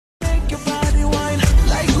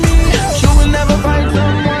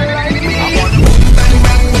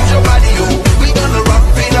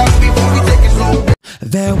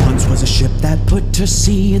'Twas a ship that put to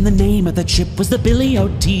sea, and the name of that ship was the Billy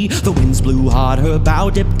O.T. The winds blew hard, her bow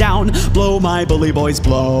dipped down. Blow, my bully boys,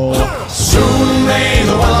 blow. Soon may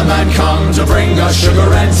the Wellerman come to bring us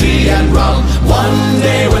sugar and tea and rum. One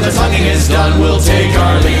day when the tonguing is done, we'll take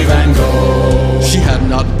our leave and go. She had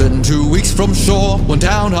not been 2 weeks from shore when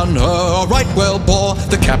down on her a right whale bore.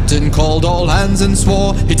 The captain called all hands and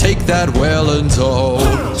swore he'd take that whale in tow.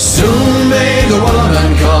 Soon may the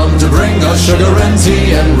Wellerman come to bring us sugar and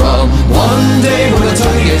tea and rum. One day when the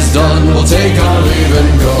tonguing is done, we'll take our leave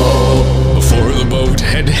and go. Before the boat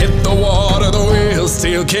had hit the water, the whale's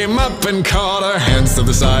tail came up and caught her. Hands to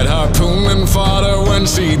the side, harpoon and fought her when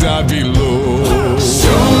she died below.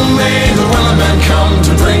 Soon may the Wellerman come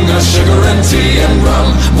to bring us sugar and tea and rum.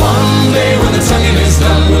 One day when the tonguing is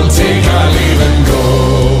done, we'll take our leave and go.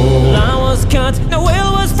 Line was cut, the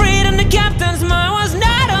whale was freed, and the captain's mind was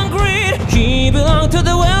not on greed. He belonged to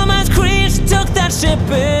the whaleman's creed, she took that ship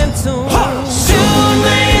in two. Soon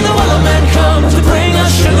may the Wellerman come to bring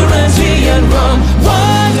us sugar and tea and rum.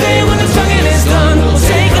 One day when the tonguing is done, we'll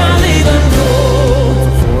take our leave and go.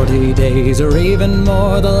 40 days or even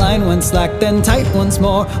more, the line went slack, then tight once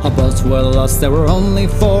more. Our boats were lost, there were only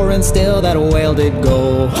 4, and still that whale did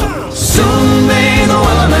go. Soon may the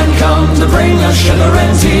Wellerman come to bring us sugar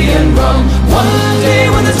and tea and rum. One day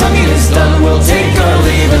when the tonguing is done, we'll take our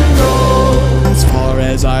leave and go. As far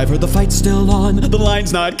as I've heard, the fight's still on. The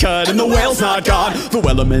line's not cut and the whale's not gone. The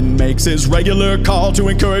Wellerman makes his regular call to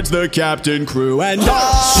encourage the captain, crew, and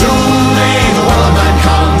all. Soon may the Wellerman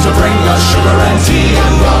come to bring us sugar and tea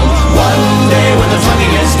and rum. One day when the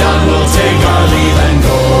tonguing is done, we'll take our leave and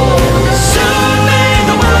go.